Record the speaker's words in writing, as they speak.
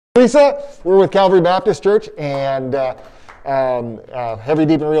Lisa, we're with Calvary Baptist Church and Heavy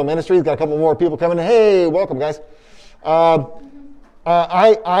Deep and Real Ministries. Got a couple more people coming in. Hey, welcome, guys. I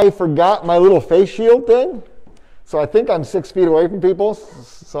forgot my little face shield thing, so I think I'm 6 feet away from people.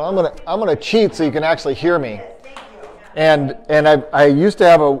 So I'm gonna cheat so you can actually hear me. And I used to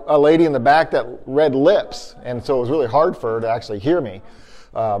have a lady in the back that read lips, and so it was really hard for her to actually hear me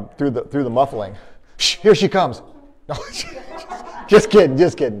through the muffling. Shh, here she comes. No. Just kidding.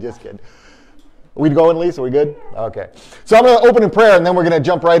 We going, Lisa? We good? Okay. So I'm going to open in prayer, and then we're going to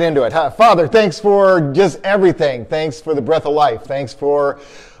jump right into it. Father, thanks for just everything. Thanks for the breath of life. Thanks for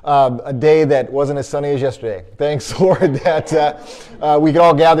a day that wasn't as sunny as yesterday. Thanks, Lord, that we could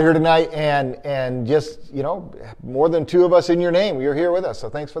all gather here tonight and just, more than two of us in your name. You're here with us, so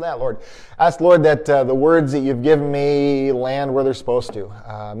thanks for that, Lord. Ask, Lord, that the words that you've given me land where they're supposed to.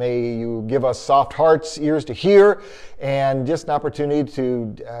 May you give us soft hearts, ears to hear, and just an opportunity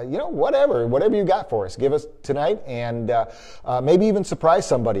to, whatever you got for us, give us tonight, and maybe even surprise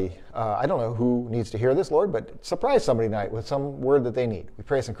somebody. I don't know who needs to hear this, Lord, but surprise somebody tonight with some word that they need. We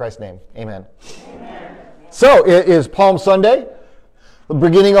pray this in Christ's name. Amen. Amen. So it is Palm Sunday, the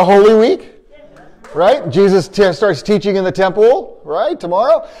beginning of Holy Week. Right? Jesus starts teaching in the temple, right?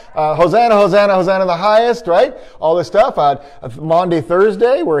 Tomorrow. Hosanna, Hosanna, Hosanna the highest, right? All this stuff. Monday,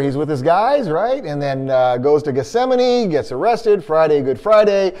 Thursday, where he's with his guys, right? And then goes to Gethsemane, gets arrested. Friday, Good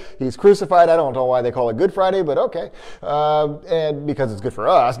Friday. He's crucified. I don't know why they call it Good Friday, but okay. And because it's good for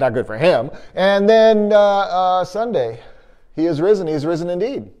us, not good for him. And then Sunday, he is risen. He is risen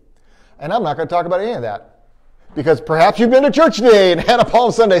indeed. And I'm not going to talk about any of that. Because perhaps you've been to church today and had a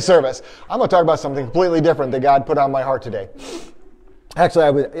Palm Sunday service. I'm going to talk about something completely different that God put on my heart today.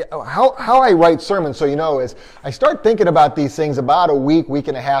 Actually, how I write sermons, so you know, is I start thinking about these things about a week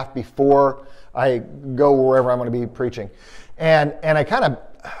and a half before I go wherever I'm going to be preaching. And I kind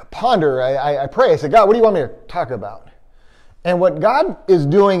of ponder, I pray, I say, God, what do you want me to talk about? And what God is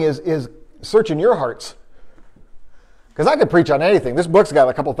doing is searching your hearts. Because I could preach on anything. This book's got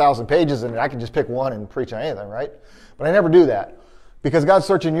a couple thousand pages in it. I can just pick one and preach on anything, right? But I never do that. Because God's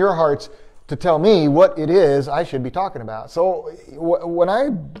searching your hearts to tell me what it is I should be talking about. So when I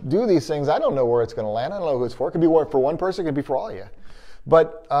do these things, I don't know where it's going to land. I don't know who it's for. It could be for one person. It could be for all of you.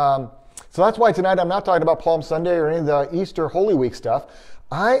 But so that's why tonight I'm not talking about Palm Sunday or any of the Easter Holy Week stuff.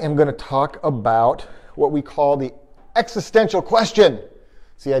 I am going to talk about what we call the existential question.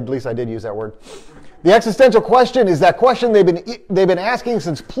 See, at least I did use that word. The existential question is that question they've been asking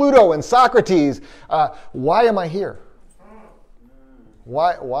since Pluto and Socrates. Why am I here?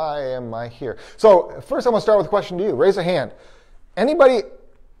 Why am I here? So first I'm going to start with a question to you. Raise a hand. Anybody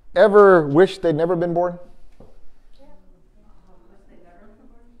ever wish they'd never been born?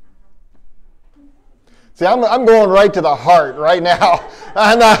 See, I'm going right to the heart right now.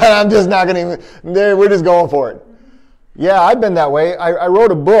 I'm just not going to even, we're just going for it. Yeah, I've been that way. I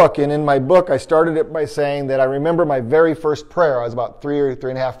wrote a book, and in my book, I started it by saying that I remember my very first prayer. I was about 3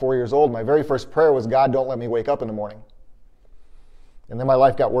 and a half, 4 years old. My very first prayer was, God, don't let me wake up in the morning. And then my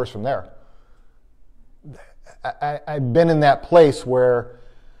life got worse from there. I've been in that place where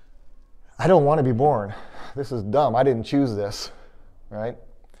I don't want to be born. This is dumb. I didn't choose this, right?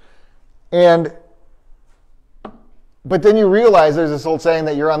 But then you realize there's this old saying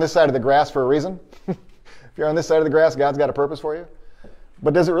that you're on this side of the grass for a reason. If you're on this side of the grass, God's got a purpose for you.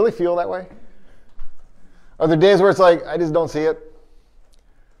 But does it really feel that way? Are there days where it's like, I just don't see it?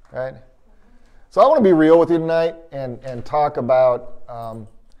 Right? So I want to be real with you tonight and talk about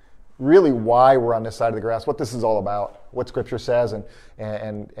really why we're on this side of the grass, what this is all about, what Scripture says,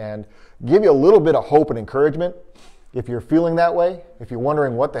 and give you a little bit of hope and encouragement if you're feeling that way, if you're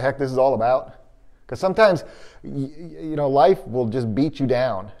wondering what the heck this is all about. Because sometimes, life will just beat you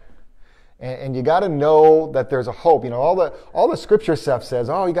down. And you got to know that there's a hope. All the Scripture stuff says,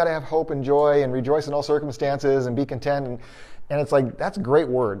 you got to have hope and joy and rejoice in all circumstances and be content. And it's like, that's great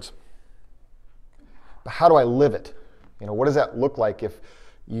words. But how do I live it? What does that look like if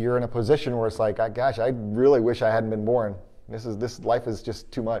you're in a position where it's like, gosh, I really wish I hadn't been born. This life is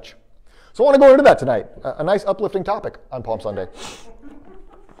just too much. So I want to go into that tonight. A nice uplifting topic on Palm Sunday.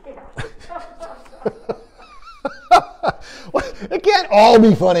 It can't all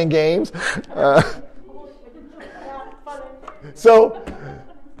be fun and games. So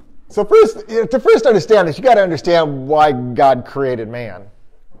first, to first understand this, you got to understand why God created man.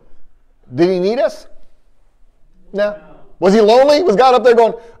 Did he need us? No. Was he lonely? Was God up there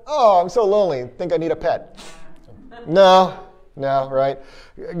going, I'm so lonely, think I need a pet? No, right?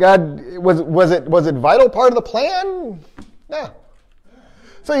 God, was it vital part of the plan? No.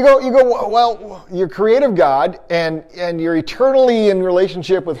 So you go, well, you're creative God, and you're eternally in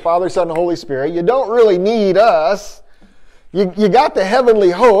relationship with Father, Son, and Holy Spirit. You don't really need us. You got the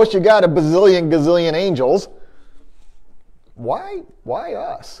heavenly host. You got a bazillion, gazillion angels. Why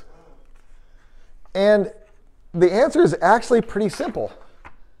us? And the answer is actually pretty simple.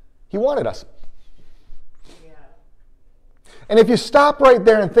 He wanted us. Yeah. And if you stop right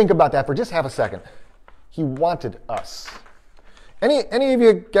there and think about that for just half a second, he wanted us. Any of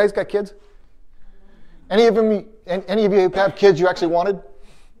you guys got kids? Any of you have kids you actually wanted?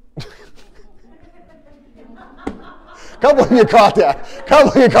 Couple of you caught that.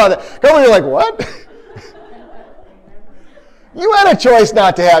 Couple of you like, what? You had a choice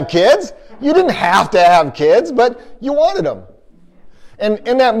not to have kids. You didn't have to have kids, but you wanted them. And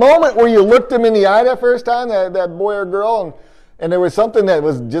in that moment where you looked them in the eye that first time, that boy or girl, and there was something that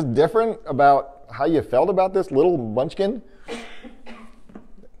was just different about how you felt about this little munchkin,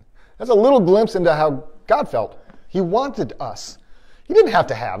 that's a little glimpse into how God felt. He wanted us. He didn't have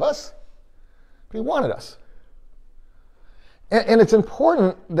to have us, but he wanted us. And it's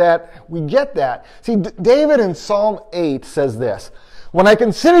important that we get that. See, David in Psalm 8 says this, when I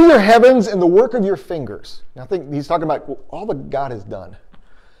consider your heavens and the work of your fingers. Now he's talking about all that God has done.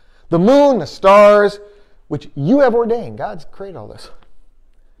 The moon, the stars, which you have ordained. God's created all this.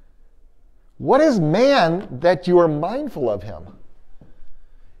 What is man that you are mindful of him?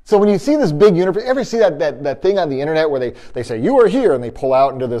 So when you see this big universe, ever see that thing on the internet where they say, you are here, and they pull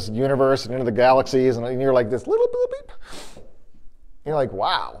out into this universe and into the galaxies, and you're like this little beep. You're like,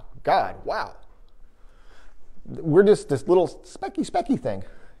 wow, God, wow. We're just this little specky thing.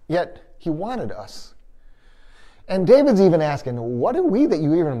 Yet he wanted us. And David's even asking, what are we that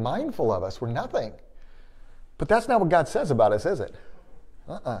you're even mindful of us? We're nothing. But that's not what God says about us, is it?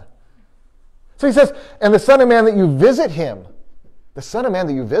 So he says, and the Son of Man that you visit him,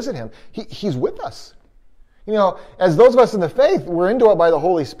 he's with us. You know, as those of us in the faith, we're indwelt by the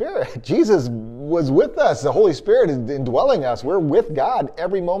Holy Spirit. Jesus was with us. The Holy Spirit is indwelling us. We're with God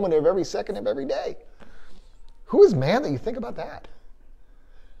every moment of every second of every day. Who is man that you think about that?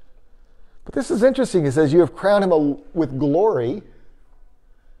 But this is interesting. It says, you have crowned him with glory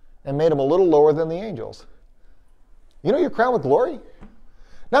and made him a little lower than the angels. You know you're crowned with glory?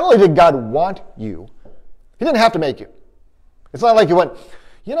 Not only did God want you, he didn't have to make you. It's not like he went,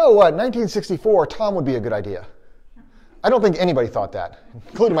 you know what, 1964, Tom would be a good idea. I don't think anybody thought that,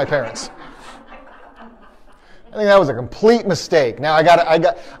 including my parents. I think that was a complete mistake. Now I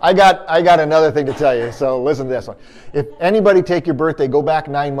got another thing to tell you. So listen to this one. If anybody take your birthday, go back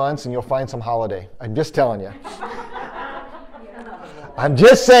 9 months and you'll find some holiday. I'm just telling you. I'm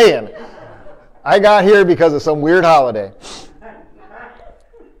just saying. I got here because of some weird holiday.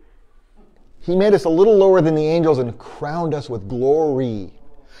 He made us a little lower than the angels and crowned us with glory.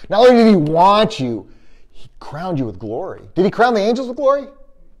 Not only did he want you, he crowned you with glory. Did he crown the angels with glory?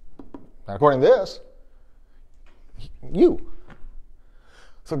 Not according to this. You.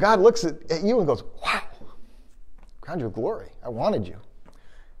 So God looks at you and goes, wow, crowned you with glory. I wanted you.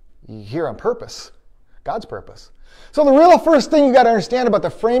 You're here on purpose. God's purpose. So the real first thing you got to understand about the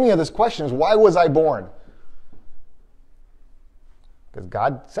framing of this question is, why was I born? Because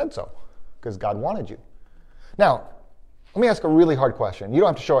God said so. Because God wanted you. Now, let me ask a really hard question. You don't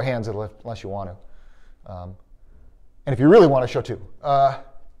have to show of hands unless you want to. And if you really want to, show two. Have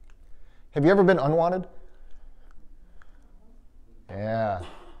you ever been unwanted? Yeah.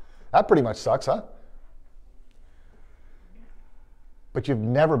 That pretty much sucks, huh? But you've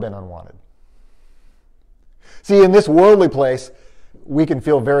never been unwanted. See, in this worldly place, we can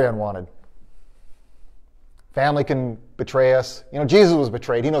feel very unwanted. Family can betray us. You know, Jesus was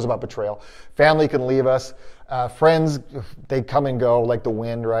betrayed. He knows about betrayal. Family can leave us. Friends, they come and go like the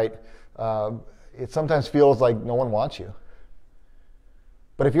wind, right? It sometimes feels like no one wants you.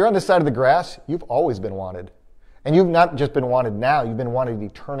 But if you're on this side of the grass, you've always been wanted. And you've not just been wanted now, you've been wanted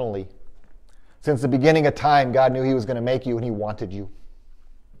eternally. Since the beginning of time, God knew he was going to make you and he wanted you.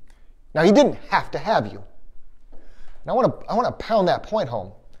 Now, he didn't have to have you. And I want to pound that point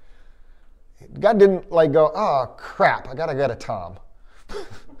home. God didn't like go, oh, crap, I got to get a Tom.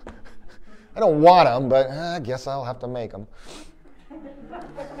 I don't want him, but I guess I'll have to make him.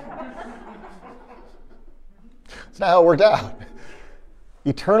 That's not how it worked out.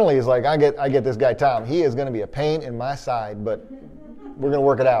 Eternally is like, I get this guy Tom. He is going to be a pain in my side, but we're going to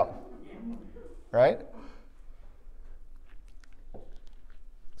work it out. Right?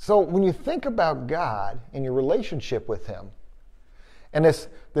 So when you think about God and your relationship with him, and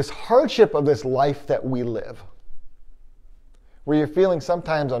this hardship of this life that we live, where you're feeling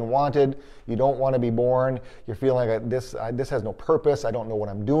sometimes unwanted, you don't want to be born, you're feeling like this has no purpose, I don't know what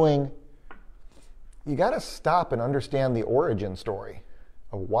I'm doing, you got to stop and understand the origin story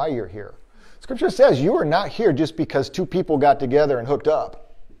of why you're here. Scripture says you are not here just because two people got together and hooked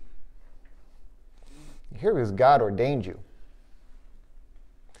up. You're here because God ordained you.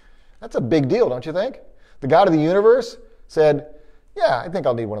 That's a big deal, don't you think? The God of the universe said, yeah, I think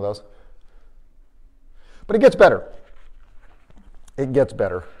I'll need one of those. But it gets better. It gets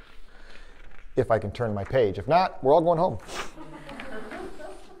better if I can turn my page. If not, we're all going home.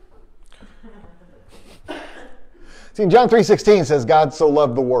 See, in John 3:16 says, God so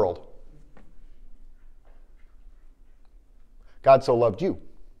loved the world. God so loved you.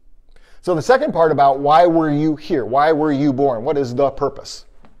 So the second part about why were you here? Why were you born? What is the purpose?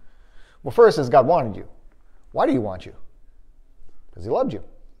 Well, first is God wanted you. Why do you want you? Because he loved you.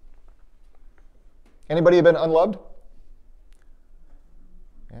 Anybody been unloved?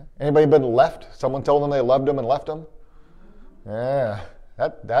 Yeah. Anybody been left? Someone told them they loved them and left them? Yeah,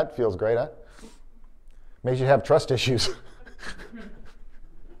 that feels great, huh? Makes you have trust issues.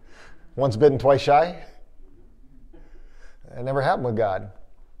 Once bitten, twice shy. That never happened with God.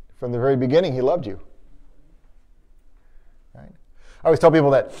 From the very beginning, he loved you. Right? I always tell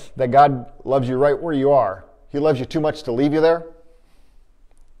people that God loves you right where you are. He loves you too much to leave you there.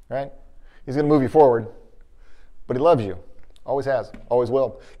 Right? He's going to move you forward. But he loves you. Always has. Always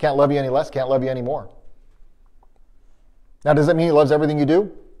will. Can't love you any less. Can't love you any more. Now, does that mean he loves everything you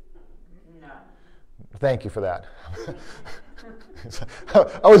do? No. Thank you for that.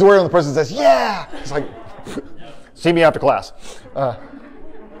 I always worry when the person says, yeah! It's like, see me after class.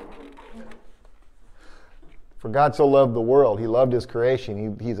 For God so loved the world. He loved his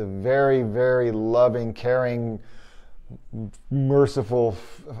creation. He's a very, very loving, caring, merciful.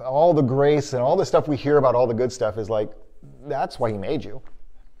 All the grace and all the stuff we hear about, all the good stuff is like, that's why he made you.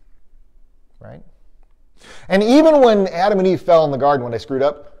 Right? And even when Adam and Eve fell in the garden, when they screwed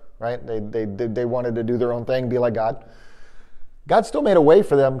up, right? They wanted to do their own thing, be like God. God still made a way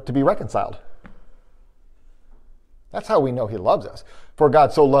for them to be reconciled. That's how we know he loves us. For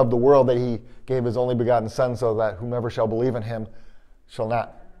God so loved the world that he gave his only begotten Son, so that whomever shall believe in him shall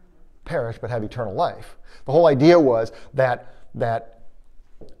not perish but have eternal life. The whole idea was that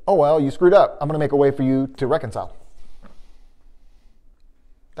oh well, you screwed up. I'm going to make a way for you to reconcile.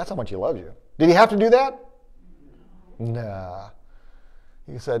 That's how much he loves you. Did he have to do that? Nah.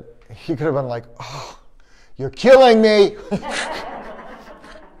 He said, he could have been like, oh, you're killing me.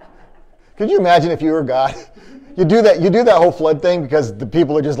 Could you imagine if you were God? You do that whole flood thing because the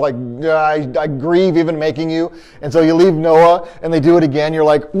people are just like, I grieve even making you. And so you leave Noah and they do it again. You're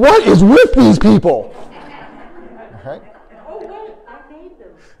like, what is with these people? Right? Oh, wait, I hate them.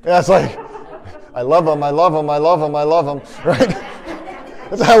 Yeah, it's like, I love them, I love them, I love them, I love them. Right?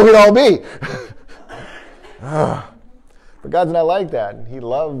 That's how we'd all be. But God's not like that. He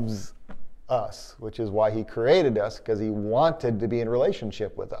loves us, which is why he created us, because he wanted to be in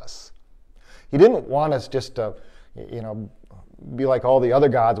relationship with us. He didn't want us just to, be like all the other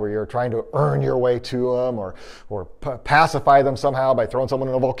gods where you're trying to earn your way to them or pacify them somehow by throwing someone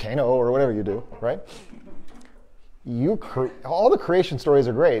in a volcano or whatever you do, right? All the creation stories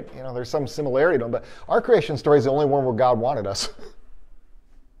are great. There's some similarity to them, but our creation story is the only one where God wanted us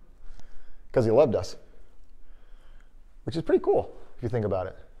because he loved us, which is pretty cool if you think about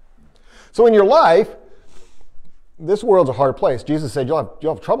it. So in your life, this world's a hard place. Jesus said you'll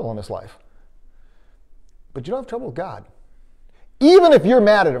have trouble in this life. But you don't have trouble with God. Even if you're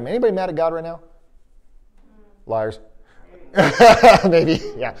mad at him. Anybody mad at God right now? Liars. Maybe,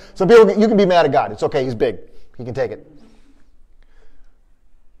 yeah. Some people, you can be mad at God. It's okay, he's big. He can take it.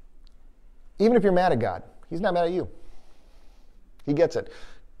 Even if you're mad at God, he's not mad at you. He gets it.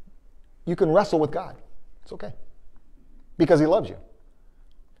 You can wrestle with God. It's okay. Because he loves you.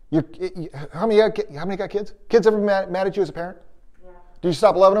 How many got kids? Kids ever mad at you as a parent? Yeah. Do you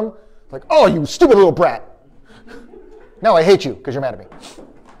stop loving them? Like, oh, you stupid little brat. Now I hate you because you're mad at me. You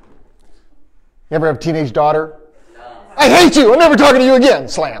ever have a teenage daughter? No. I hate you. I'm never talking to you again.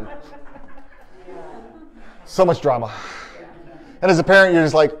 Slam. So much drama. And as a parent, you're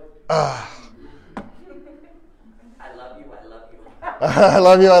just like, ugh. I love you. I love you. I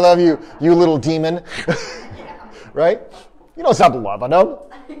love you. I love you. You little demon. Right? You don't stop loving them.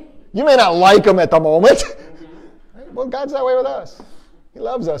 You may not like them at the moment. Right? Well, God's that way with us. He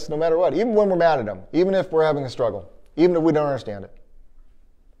loves us no matter what, even when we're mad at him, even if we're having a struggle, even if we don't understand it.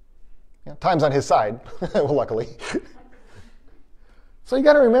 Time's on his side, well, luckily. So you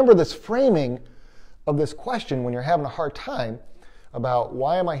got to remember this framing of this question when you're having a hard time about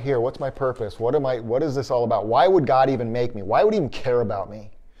why am I here? What's my purpose? What is this all about? Why would God even make me? Why would he even care about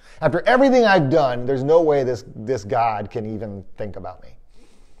me? After everything I've done, there's no way this God can even think about me.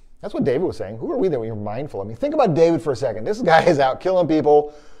 That's what David was saying. Who are we that we're mindful? I mean, think about David for a second. This guy is out killing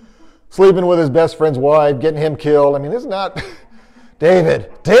people, sleeping with his best friend's wife, getting him killed. I mean, this is not David.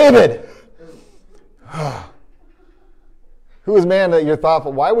 Who is man that you're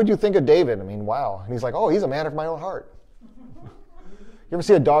thoughtful? Why would you think of David? I mean, wow. And he's like, oh, he's a man of my own heart. You ever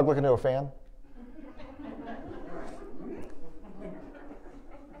see a dog look into a fan?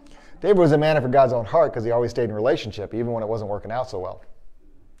 David was a man after God's own heart because he always stayed in relationship, even when it wasn't working out so well.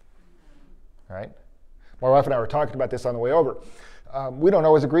 All right? My wife and I were talking about this on the way over. We don't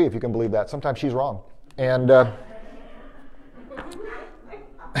always agree, if you can believe that. Sometimes she's wrong. And y'all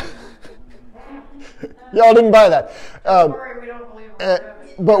didn't buy that. Sorry, we don't believe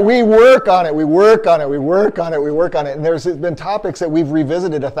but we work on it. And there's been topics that we've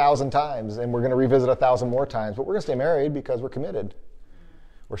revisited 1,000 times, and we're going to revisit 1,000 more times. But we're going to stay married because we're committed.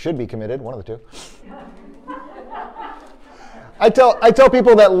 Or should be committed, one of the two. I tell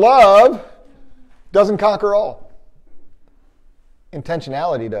people that love doesn't conquer all.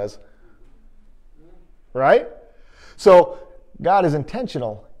 Intentionality does. Right? So God is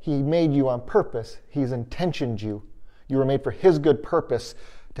intentional. He made you on purpose. He's intentioned you. You were made for his good purpose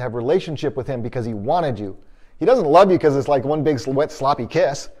to have a relationship with him because he wanted you. He doesn't love you because it's like one big wet sloppy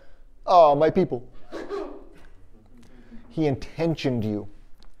kiss. Oh, my people. He intentioned you.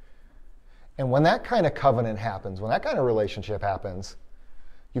 And when that kind of covenant happens, when that kind of relationship happens,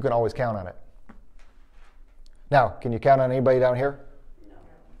 you can always count on it. Now, can you count on anybody down here?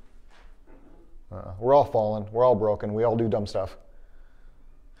 No. We're all fallen. We're all broken. We all do dumb stuff.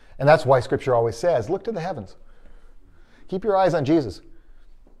 And that's why Scripture always says, look to the heavens. Keep your eyes on Jesus.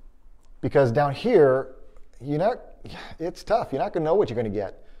 Because down here, it's tough. You're not going to know what you're going to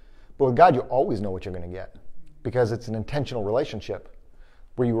get. But with God, you always know what you're going to get. Because it's an intentional relationship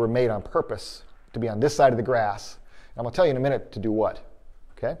where you were made on purpose to be on this side of the grass. And I'm going to tell you in a minute to do what.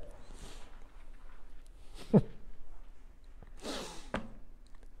 Okay?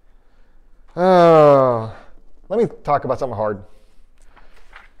 Let me talk about something hard.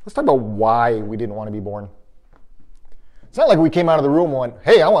 Let's talk about why we didn't want to be born. It's not like we came out of the room and went,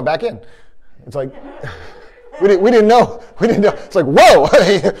 hey, I want back in. It's like, we didn't know. It's like, whoa,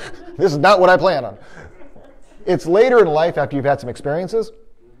 this is not what I planned on. It's later in life after you've had some experiences,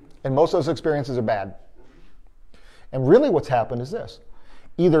 and most of those experiences are bad. And really what's happened is this.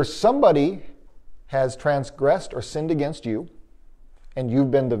 Either somebody has transgressed or sinned against you, and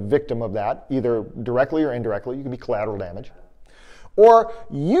you've been the victim of that, either directly or indirectly. You can be collateral damage. Or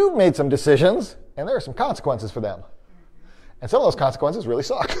you made some decisions, and there are some consequences for them. And some of those consequences really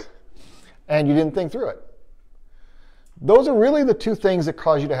suck. And you didn't think through it. Those are really the two things that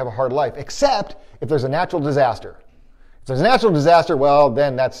cause you to have a hard life, except if there's a natural disaster. If there's a natural disaster, well,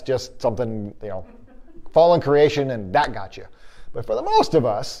 then that's just something, fallen creation, and that got you. But for the most of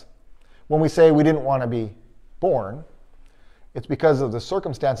us, when we say we didn't want to be born, it's because of the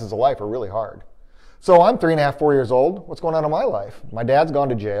circumstances of life are really hard. So I'm 3.5, 4 years old. What's going on in my life? My dad's gone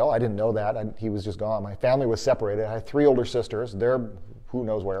to jail. I didn't know that. He was just gone. My family was separated. I had 3 older sisters. They're who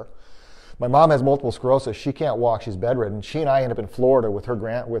knows where. My mom has multiple sclerosis. She can't walk. She's bedridden. She and I end up in Florida with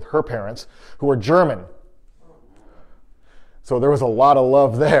her parents, who are German. So there was a lot of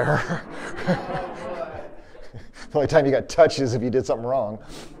love there. The only time you got touched is if you did something wrong.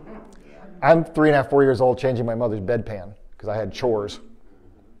 I'm 3.5, 4 years old changing my mother's bedpan because I had chores.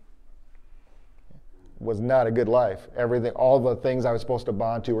 Was not a good life. Everything, all the things I was supposed to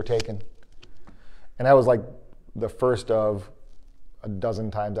bond to were taken. And that was like the first of a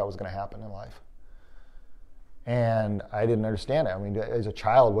dozen times that was going to happen in life. And I didn't understand it. I mean, as a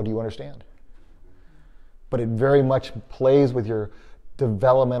child, what do you understand? But it very much plays with your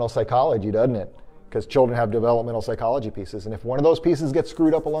developmental psychology, doesn't it? Because children have developmental psychology pieces. And if one of those pieces gets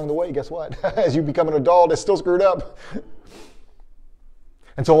screwed up along the way, guess what? As you become an adult, it's still screwed up.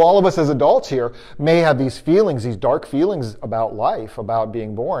 And so all of us as adults here may have these feelings, these dark feelings about life, about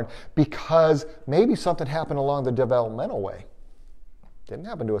being born, because maybe something happened along the developmental way. Didn't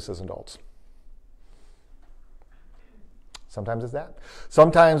happen to us as adults. Sometimes it's that.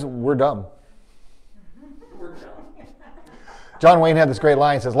 Sometimes we're dumb. John Wayne had this great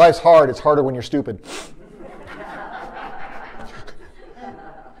line. He says, life's hard. It's harder when you're stupid.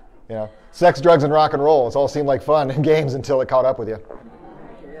 Sex, drugs, and rock and roll. It's all seemed like fun and games until it caught up with you.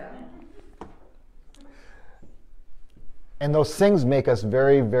 And those things make us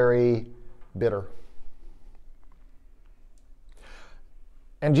very, very bitter.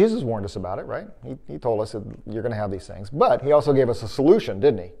 And Jesus warned us about it, right? He told us that you're going to have these things. But he also gave us a solution,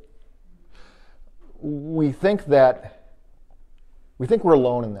 didn't he? We think we're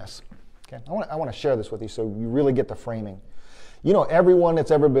alone in this. Okay? I want to share this with you so you really get the framing. You know, everyone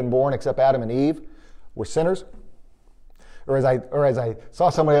that's ever been born except Adam and Eve were sinners. Or as I saw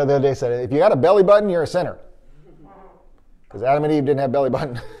somebody the other day said, if you got a belly button, you're a sinner. Because Adam and Eve didn't have belly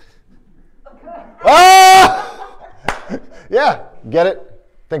button. Ah! Yeah, get it?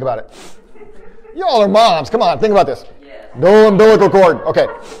 Think about it. You all are moms. Come on, think about this. Yeah. No umbilical cord. Okay.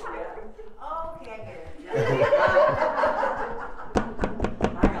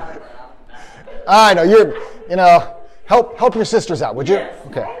 I know help your sisters out, would you? Yes.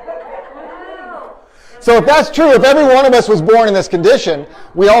 Okay. So if that's true, if every one of us was born in this condition,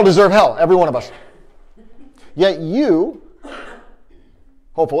 we all deserve hell, every one of us. Yet you,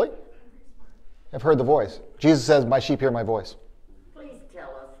 hopefully, have heard the voice. Jesus says, my sheep hear my voice. Please tell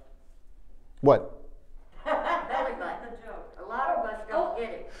us. What? Belly button. A lot of us don't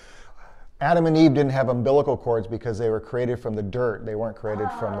get it. Adam and Eve didn't have umbilical cords because they were created from the dirt. They weren't created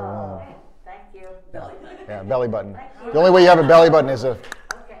from the womb. Thank you. Belly button. Yeah, belly button. The only way you have a belly button is Okay.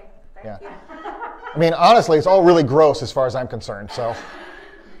 Thank you. I mean, honestly, it's all really gross as far as I'm concerned, so.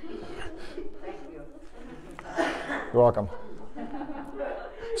 Thank you. You're welcome.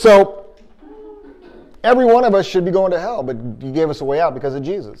 So, every one of us should be going to hell, but you gave us a way out because of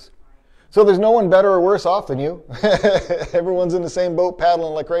Jesus. So there's no one better or worse off than you. Everyone's in the same boat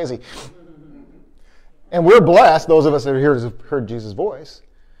paddling like crazy. And we're blessed, those of us that are here have heard Jesus' voice,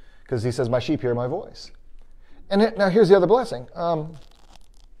 because he says, my sheep hear my voice. And now here's the other blessing.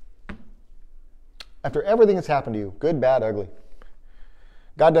 After everything that's happened to you, good, bad, ugly,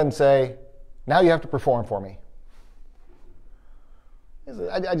 God doesn't say, now you have to perform for me.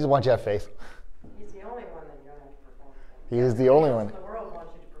 I just want you to have faith. He's the only one that you're going to perform for. He is the only one. The world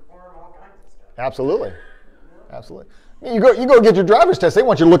wants you to perform all kinds of stuff. Absolutely. Absolutely. You go get your driver's test. They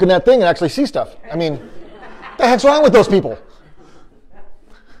want you to look in that thing and actually see stuff. I mean, what the heck's wrong with those people?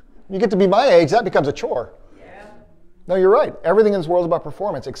 You get to be my age, that becomes a chore. Yeah. No, you're right. Everything in this world is about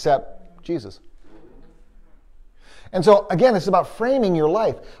performance except Jesus. And so, again, it's about framing your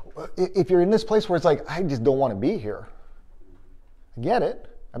life. If you're in this place where it's like, I just don't want to be here. I get it.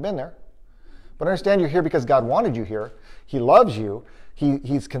 I've been there. But understand you're here because God wanted you here. He loves you.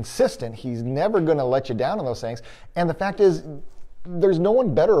 He's consistent. He's never going to let you down on those things. And the fact is, there's no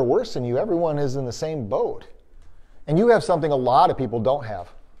one better or worse than you. Everyone is in the same boat. And you have something a lot of people don't have.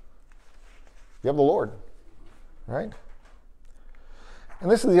 You have the Lord, right?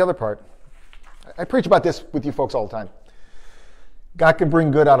 And this is the other part. I preach about this with you folks all the time. God can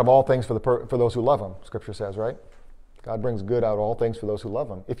bring good out of all things for those who love him, Scripture says, right? God brings good out of all things for those who love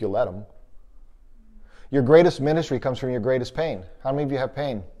him, if you let him. Your greatest ministry comes from your greatest pain. How many of you have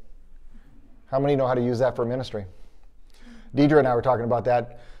pain? How many know how to use that for ministry? Deidre and I were talking about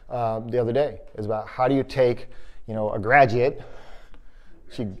that the other day. It's about how do you take, a graduate.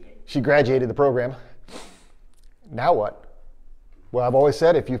 She graduated the program. Now what? Well, I've always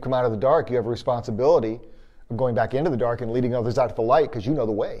said if you've come out of the dark, you have a responsibility of going back into the dark and leading others out to the light because you know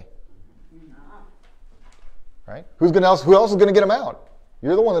the way. Right? Who else is going to get them out?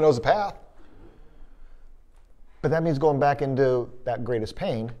 You're the one that knows the path. But that means going back into that greatest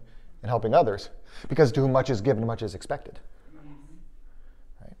pain and helping others. Because to whom much is given, much is expected.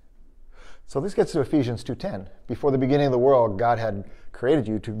 Right? So this gets to Ephesians 2:10. Before the beginning of the world, God had created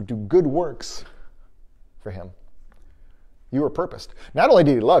you to do good works for him. You were purposed. Not only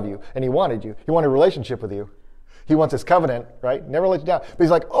did he love you and he wanted a relationship with you. He wants his covenant, right? Never let you down. But he's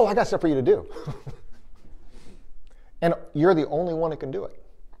like, oh, I got stuff for you to do. And you're the only one that can do it.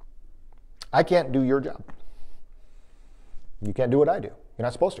 I can't do your job. You can't do what I do. You're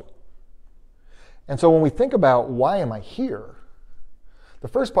not supposed to. And so when we think about why am I here, the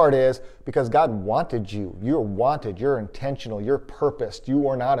first part is because God wanted you. You're wanted. You're intentional. You're purposed. You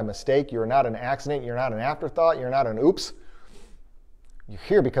are not a mistake. You're not an accident. You're not an afterthought. You're not an oops. You're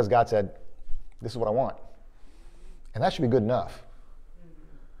here because God said, this is what I want. And that should be good enough.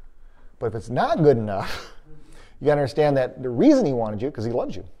 But if it's not good enough, you got to understand that the reason he wanted you, because he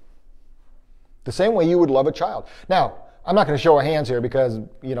loves you. The same way you would love a child. Now, I'm not going to show of hands here because,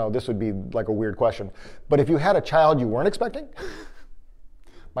 this would be like a weird question. But if you had a child you weren't expecting,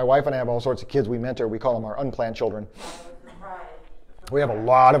 my wife and I have all sorts of kids we mentor. We call them our unplanned children. We have a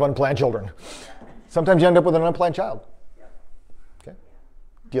lot of unplanned children. Sometimes you end up with an unplanned child. Okay.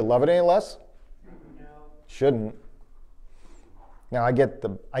 Do you love it any less? No. Shouldn't. Now, I get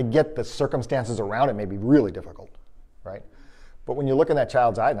the circumstances around it may be really difficult, right? But when you look in that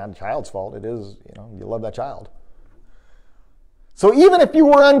child's eye, not the child's fault. It is, you love that child. So even if you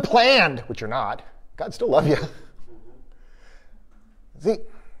were unplanned, which you're not, God still loves you. See,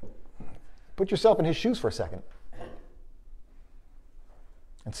 put yourself in his shoes for a second.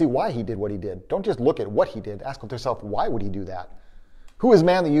 And see why he did what he did. Don't just look at what he did. Ask yourself, why would he do that? Who is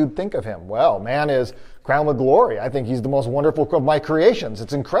man that you'd think of him? Well, man is crowned with glory. I think he's the most wonderful of my creations.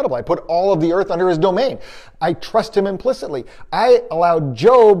 It's incredible. I put all of the earth under his domain. I trust him implicitly. I allowed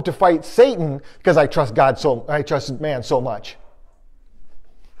Job to fight Satan because I trust man so much.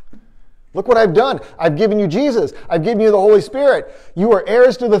 Look what I've done. I've given you Jesus. I've given you the Holy Spirit. You are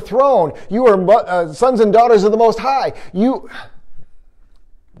heirs to the throne. You are sons and daughters of the Most High.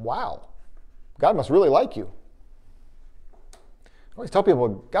 Wow. God must really like you. I always tell people,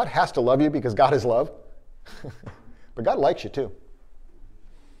 God has to love you because God is love. But God likes you too.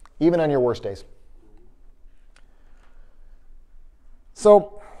 Even on your worst days.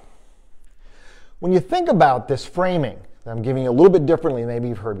 So, when you think about this framing that I'm giving you a little bit differently than maybe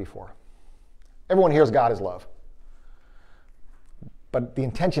you've heard before. Everyone hears God is love. But the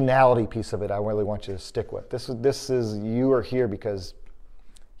intentionality piece of it, I really want you to stick with. This is you are here because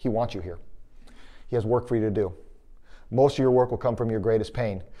he wants you here. He has work for you to do. Most of your work will come from your greatest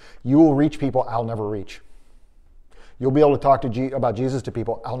pain. You will reach people I'll never reach. You'll be able to talk about Jesus to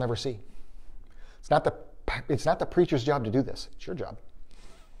people I'll never see. It's not the preacher's job to do this. It's your job.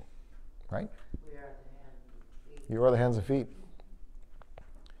 Right? You are the hands and feet.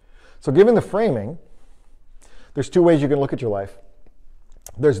 So given the framing, there's two ways you can look at your life.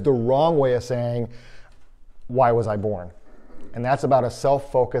 There's the wrong way of saying, why was I born? And that's about a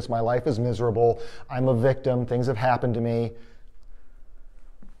self-focus. My life is miserable. I'm a victim. Things have happened to me.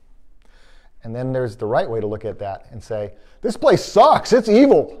 And then there's the right way to look at that and say, this place sucks. It's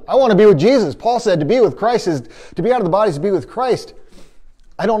evil. I want to be with Jesus. Paul said to be with Christ is to be out of the body is to be with Christ.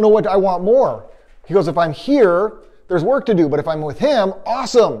 I don't know what I want more. He goes, if I'm here, there's work to do. But if I'm with him,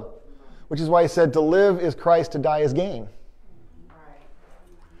 awesome. Which is why he said to live is Christ, to die is gain.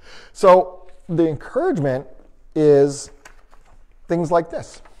 So the encouragement is things like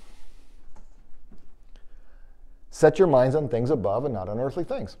this. Set your minds on things above and not on earthly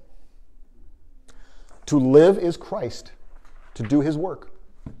things. To live is Christ, to do his work.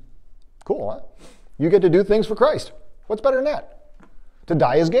 Cool, huh? You get to do things for Christ. What's better than that? To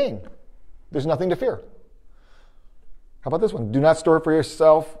die is gain. There's nothing to fear. How about this one? Do not store for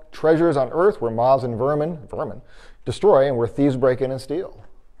yourself treasures on earth where moths and vermin destroy and where thieves break in and steal.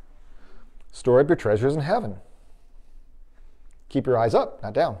 Store up your treasures in heaven. Keep your eyes up,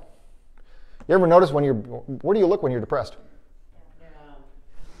 not down. You ever notice where do you look when you're depressed?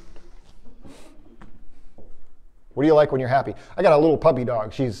 What do you like when you're happy? I got a little puppy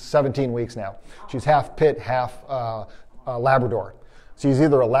dog. She's 17 weeks now. She's half pit, half Labrador. She's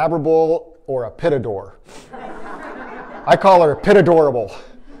either a Labrador or a Pitador. I call her Pitadorable.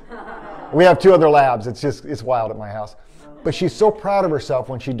 We have 2 other labs. It's wild at my house. But she's so proud of herself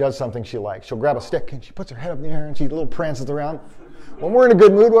when she does something she likes. She'll grab a stick and she puts her head up in the air and she little prances around. When we're in a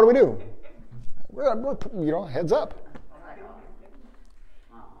good mood, what do? We're heads up.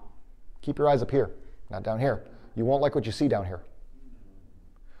 Keep your eyes up here, not down here. You won't like what you see down here.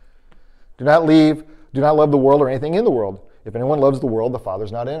 Do not love the world or anything in the world. If anyone loves the world, the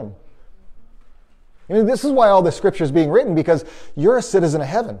Father's not in him. This is why all the scripture is being written, because you're a citizen of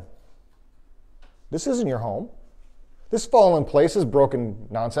heaven. This isn't your home. This fallen place is broken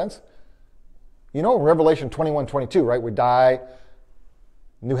nonsense. Revelation 21:22, right? We die,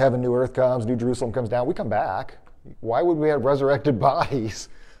 new heaven, new earth comes, new Jerusalem comes down. We come back. Why would we have resurrected bodies?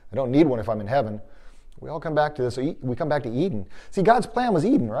 I don't need one if I'm in heaven. We all come back to this. We come back to Eden. See, God's plan was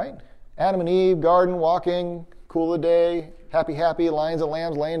Eden, right? Adam and Eve, garden, walking, cool of the day, happy, lions and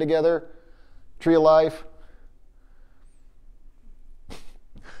lambs laying together, tree of life.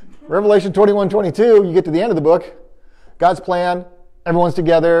 Revelation 21:22, you get to the end of the book. God's plan, everyone's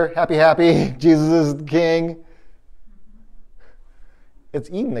together, happy, Jesus is the king. It's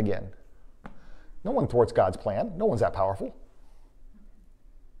Eden again. No one thwarts God's plan. No one's that powerful.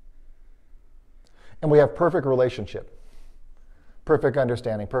 And we have perfect relationship, perfect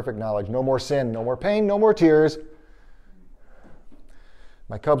understanding, perfect knowledge. No more sin, no more pain, no more tears.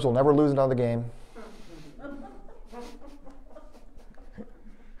 My Cubs will never lose another game.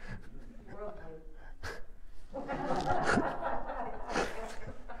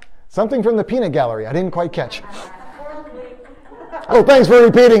 Something from the peanut gallery I didn't quite catch. Oh, thanks for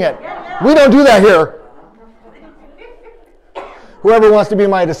repeating it. We don't do that here. Whoever wants to be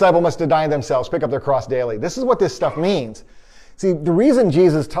my disciple must deny themselves, pick up their cross daily. This is what this stuff means. See, the reason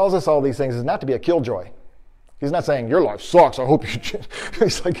Jesus tells us all these things is not to be a killjoy. He's not saying, your life sucks, I hope you...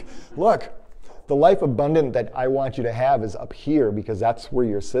 He's like, look, the life abundant that I want you to have is up here because that's where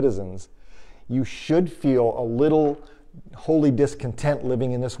you're citizens. You should feel a little holy discontent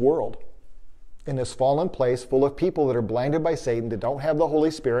living in this world, in this fallen place full of people that are blinded by Satan, that don't have the Holy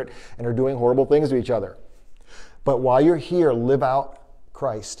Spirit, and are doing horrible things to each other. But while you're here, live out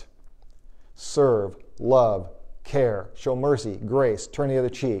Christ. Serve, love, care, show mercy, grace, turn the other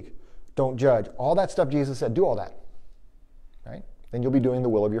cheek, don't judge. All that stuff Jesus said, do all that. Right? Then you'll be doing the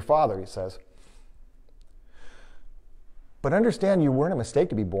will of your Father, he says. But understand you weren't a mistake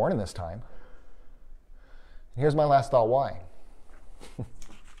to be born in this time. And here's my last thought, why?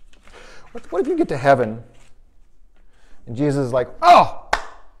 What if you get to heaven and Jesus is like, been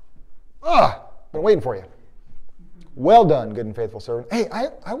waiting for you. Well done, good and faithful servant. Hey,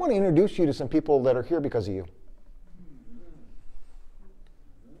 I want to introduce you to some people that are here because of you.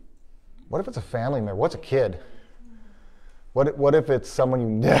 What if it's a family member? What's a kid? What if it's someone you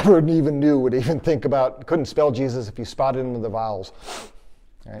never even knew would even think about, couldn't spell Jesus if you spotted him with the vowels?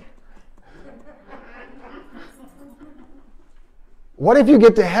 Right? What if you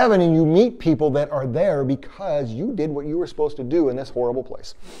get to heaven and you meet people that are there because you did what you were supposed to do in this horrible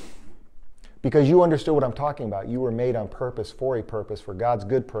place? Because you understood what I'm talking about. You were made on purpose, for God's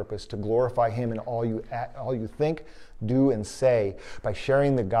good purpose, to glorify him in all you think, do, and say by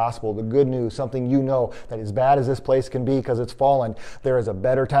sharing the gospel, the good news, something you know that as bad as this place can be because it's fallen, there is a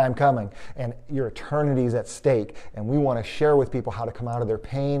better time coming and your eternity is at stake. And we want to share with people how to come out of their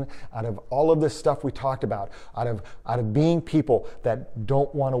pain, out of all of this stuff we talked about, out of being people that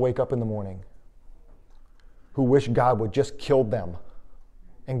don't want to wake up in the morning, who wish God would just kill them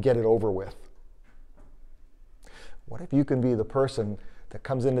and get it over with. What if you can be the person that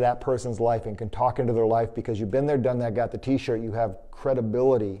comes into that person's life and can talk into their life because you've been there, done that, got the t-shirt, you have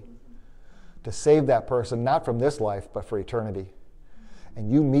credibility to save that person, not from this life, but for eternity. And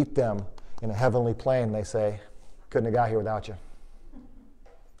you meet them in a heavenly plane, they say, couldn't have got here without you.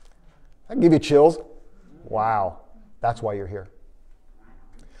 I can give you chills. Wow, that's why you're here.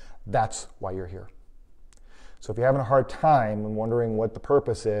 That's why you're here. So if you're having a hard time and wondering what the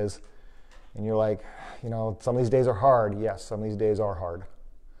purpose is, and you're like, some of these days are hard. Yes, some of these days are hard.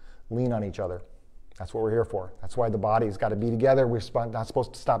 Lean on each other. That's what we're here for. That's why the body's got to be together. We're not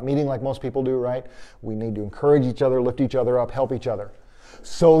supposed to stop meeting like most people do, right? We need to encourage each other, lift each other up, help each other,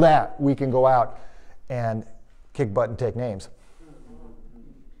 so that we can go out and kick butt and take names.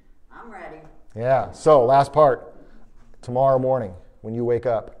 I'm ready. Yeah, so last part. Tomorrow morning, when you wake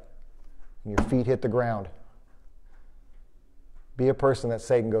up and your feet hit the ground, be a person that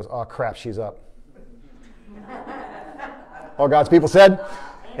Satan goes, oh crap, she's up. All God's people said,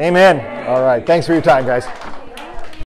 amen. All right, thanks for your time, guys.